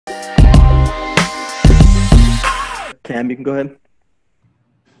Cam, you can go ahead.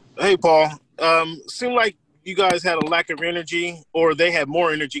 Hey, Paul. Seemed like you guys had a lack of energy, or they had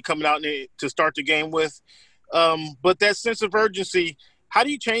more energy coming out to start the game with. But that sense of urgency, how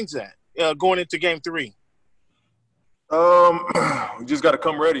do you change that going into game 3? We just got to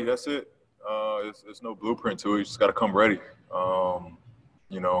come ready. That's it. There's no blueprint to it. You just got to come ready.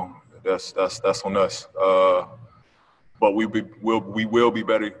 That's on us. But we will be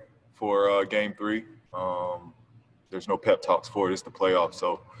better for game 3. There's no pep talks for it. It's the playoffs.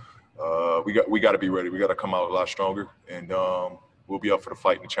 So we got to be ready. We got to come out a lot stronger, and we'll be up for the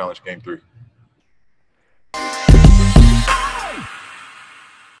fight and the challenge game 3.